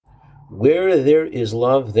Where there is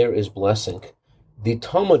love, there is blessing. The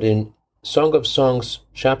Talmud in Song of Songs,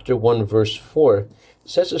 chapter 1, verse 4,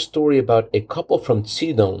 says a story about a couple from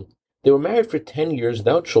Tzidon. They were married for 10 years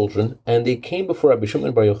without children, and they came before Rabbi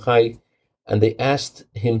Shimon Bar Yochai, and they asked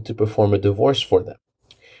him to perform a divorce for them.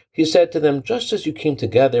 He said to them, "Just as you came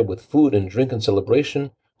together with food and drink and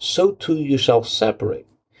celebration, so too you shall separate."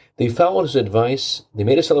 They followed his advice. They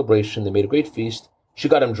made a celebration. They made a great feast. She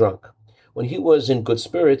got him drunk. When he was in good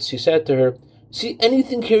spirits, he said to her, "See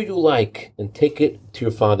anything here you like, and take it to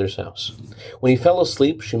your father's house." When he fell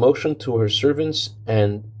asleep, she motioned to her servants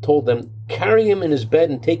and told them, "Carry him in his bed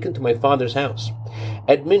and take him to my father's house."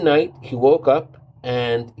 At midnight, he woke up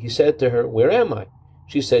and he said to her, "Where am I?"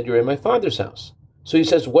 She said, "You're in my father's house." So he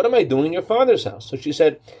says, "What am I doing in your father's house?" So she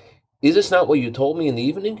said, "Is this not what you told me in the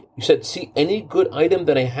evening? You said, 'See any good item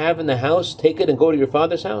that I have in the house, take it and go to your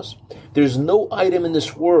father's house.' There's no item in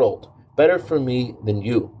this world better for me than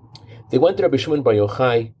you." They went to Rabbi Shimon Bar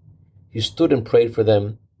Yochai. He stood and prayed for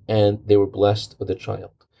them, and they were blessed with a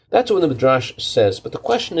child. That's what the Midrash says. But the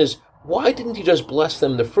question is, why didn't he just bless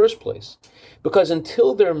them in the first place? Because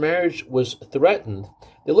until their marriage was threatened,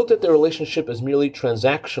 they looked at their relationship as merely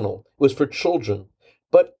transactional. It was for children.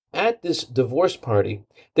 But at this divorce party,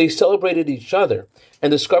 they celebrated each other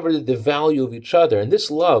and discovered the value of each other. And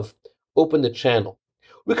this love opened the channel.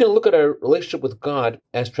 We can look at our relationship with God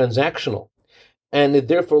as transactional, and it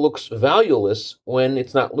therefore looks valueless when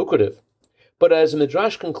it's not lucrative. But as the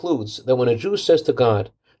Midrash concludes, that when a Jew says to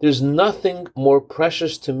God, "There's nothing more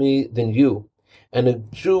precious to me than you," and a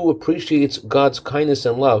Jew appreciates God's kindness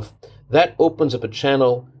and love, that opens up a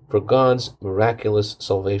channel for God's miraculous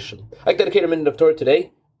salvation. I dedicate a minute of Torah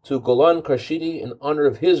today to Golan Karshidi in honor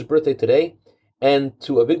of his birthday today, and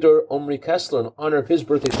to Avigdor Omri Kessler in honor of his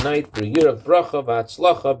birthday tonight for a year of bracha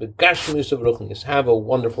v'atzlacha b'gashmius u'b'ruchnius. Have a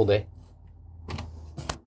wonderful day.